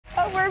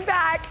We're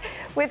back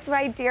with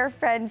my dear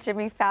friend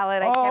Jimmy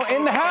Fallon. Oh,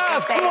 in the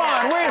house! Come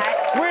on,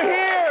 we're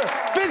here,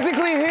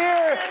 physically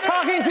here,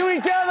 talking to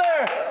each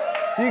other.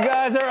 You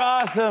guys are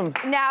awesome.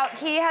 Now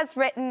he has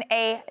written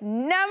a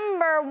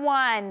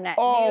 #1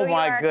 oh New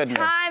my York goodness.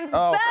 Times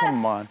oh bestseller.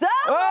 come on.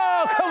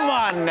 Oh come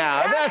on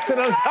now. That's what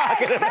I'm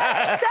talking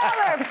about.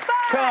 Bestseller.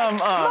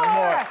 Come on,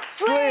 more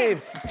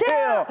sleeps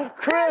till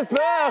Christmas.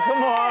 Oh,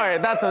 come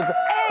on. That's what.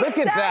 Look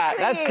at that.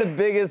 That's the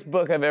biggest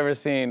book I've ever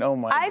seen. Oh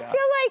my God. I feel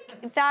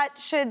like that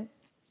should.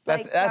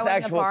 That's go in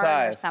actual the barn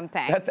size. Or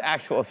something. That's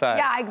actual size.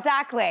 Yeah,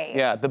 exactly.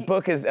 Yeah, the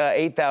book is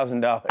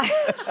 $8,000.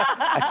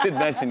 I should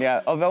mention,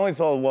 yeah. I've only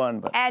sold one,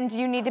 but. And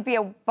you need to be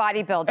a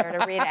bodybuilder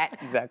to read it.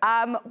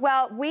 Exactly.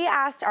 Well, we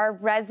asked our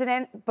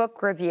resident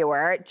book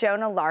reviewer,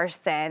 Jonah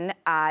Larson,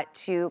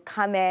 to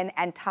come in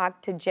and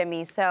talk to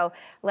Jimmy. So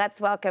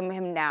let's welcome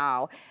him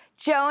now.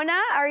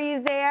 Jonah, are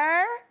you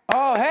there?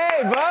 Oh,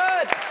 hey,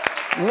 bud.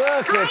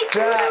 Look Hi, at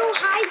Drew. that.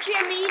 Hi,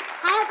 Jimmy.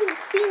 I haven't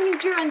seen you,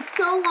 Drew, in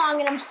so long,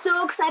 and I'm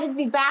so excited to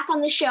be back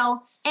on the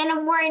show. And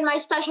I'm wearing my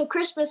special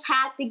Christmas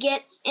hat to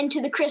get into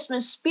the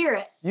Christmas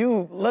spirit.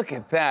 You, look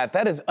at that.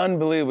 That is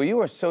unbelievable. You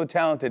are so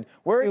talented.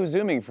 Where are you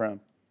zooming from?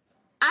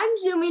 I'm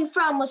zooming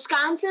from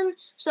Wisconsin,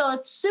 so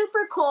it's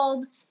super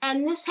cold,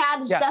 and this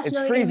hat is definitely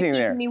it's freezing going to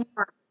there. keep me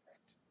warm.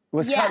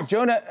 Wisconsin. Yes.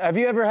 Jonah, have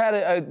you ever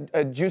had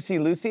a Juicy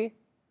Lucy?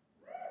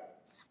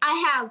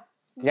 I have.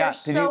 They're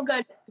so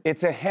good.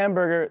 It's a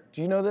hamburger.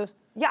 Do you know this?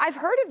 Yeah, I've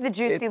heard of the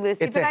Juicy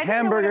Lucy, it's but a I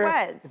didn't know what it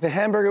was. It's a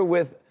hamburger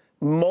with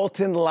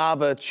molten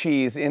lava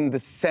cheese in the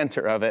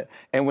center of it.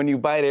 And when you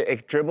bite it,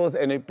 it dribbles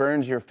and it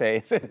burns your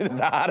face. It is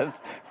the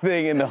hottest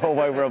thing in the whole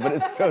wide world, but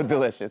it's so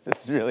delicious.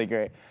 It's really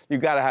great. You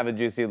gotta have a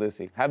Juicy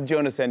Lucy. Have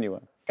Jonah send you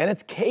one. And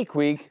it's cake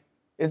week.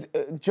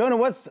 Jonah,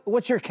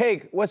 what's your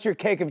cake? What's your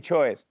cake of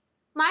choice?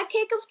 My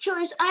cake of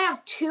choice, I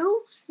have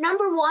two.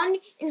 #1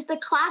 is the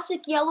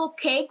classic yellow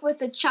cake with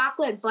the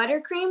chocolate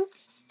buttercream.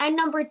 And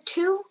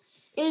 #2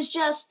 is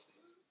just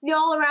the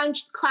all-around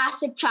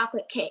classic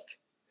chocolate cake.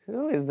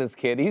 Who is this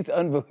kid? He's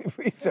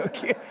unbelievable. He's so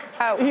cute.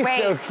 Oh, He's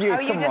wait. so cute. Oh,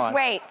 you Come just on.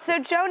 wait. So,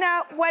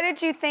 Jonah, what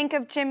did you think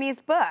of Jimmy's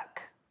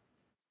book?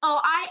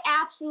 Oh, I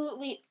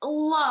absolutely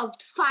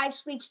loved 5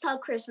 Sleeps Till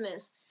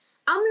Christmas.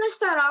 I'm going to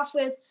start off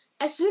with,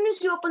 as soon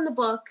as you open the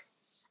book,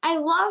 I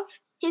love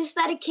his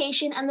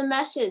dedication and the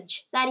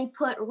message that he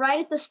put right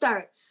at the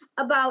start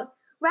about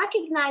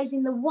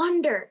recognizing the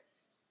wonder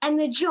and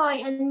the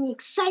joy and the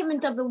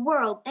excitement of the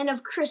world and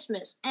of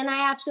Christmas. And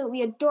I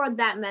absolutely adored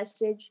that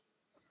message.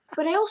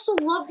 But I also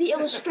love the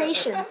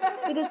illustrations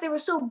because they were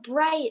so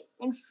bright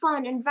and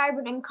fun and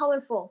vibrant and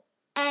colorful.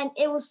 And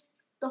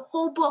the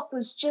whole book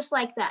was just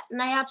like that.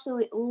 And I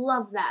absolutely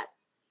love that.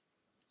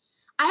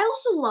 I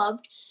also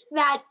loved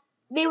that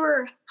they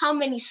were how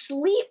many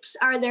sleeps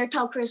are there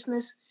till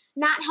Christmas,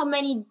 not how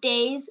many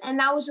days. And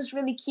that was just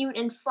really cute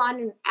and fun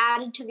and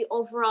added to the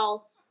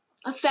overall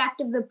effect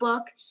of the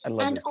book.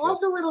 And all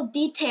the little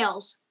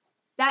details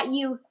that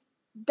you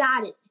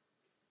dotted.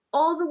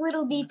 All the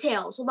little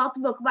details about the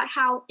book, about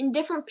how in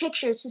different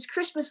pictures his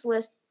Christmas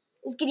list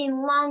is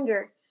getting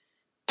longer.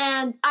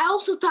 And I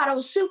also thought it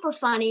was super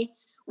funny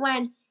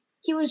when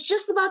he was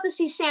just about to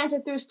see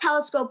Santa through his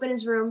telescope in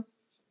his room,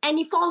 and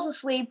he falls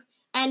asleep,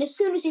 and as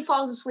soon as he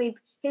falls asleep,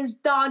 his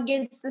dog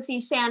gets to see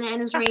Santa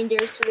and his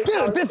reindeers through the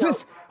telescope. This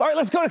is, all right,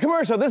 let's go to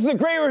commercial. This is a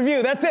great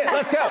review. That's it,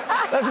 let's go.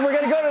 We're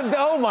gonna go to,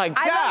 oh my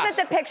gosh. I love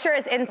that the picture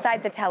is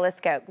inside the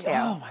telescope, too.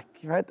 Oh my,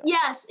 right?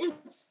 Yes,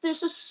 there's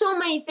just so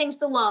many things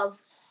to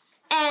love.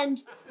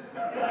 And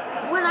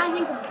when I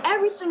think of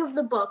everything of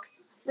the book,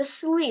 the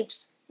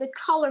sleeps, the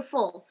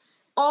colorful,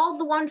 all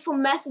the wonderful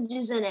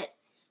messages in it,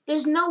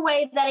 there's no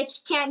way that I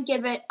can't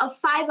give it a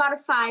 5 out of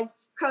 5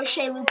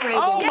 crochet loop rating.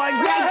 Oh my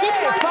God, hey,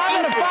 5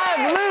 out of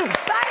 5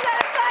 loops. 5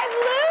 out of 5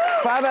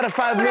 loops. 5 out of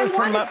 5 But loops.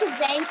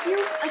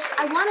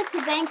 I wanted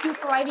to thank you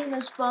for writing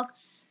this book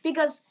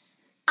because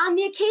on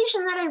the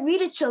occasion that I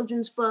read a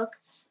children's book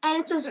and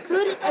it's as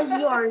good as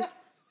yours,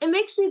 it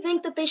makes me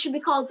think that they should be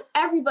called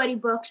everybody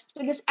books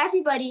because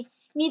everybody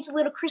needs a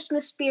little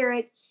Christmas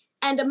spirit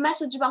and a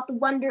message about the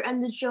wonder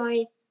and the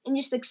joy and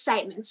just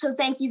excitement. So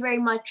thank you very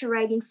much for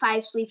writing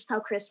 5 Sleeps Till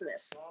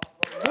Christmas.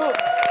 Who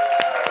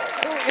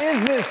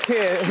is this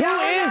kid? Who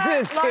is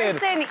this kid?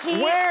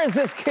 Larson, Where is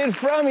this kid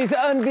from? He's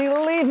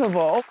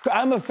unbelievable.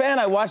 I'm a fan.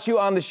 I watch you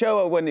on the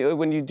show when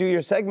you do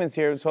your segments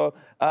here. So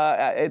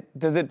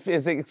is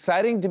it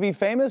exciting to be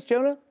famous,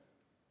 Jonah?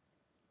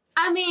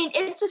 I mean,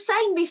 it's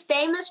exciting to be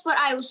famous, but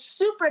I was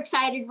super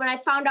excited when I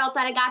found out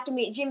that I got to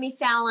meet Jimmy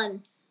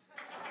Fallon.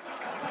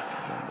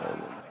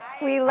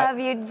 We love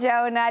you,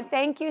 Jonah.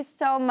 Thank you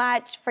so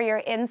much for your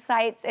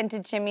insights into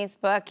Jimmy's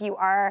book. You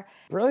are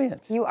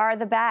brilliant. You are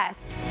the best.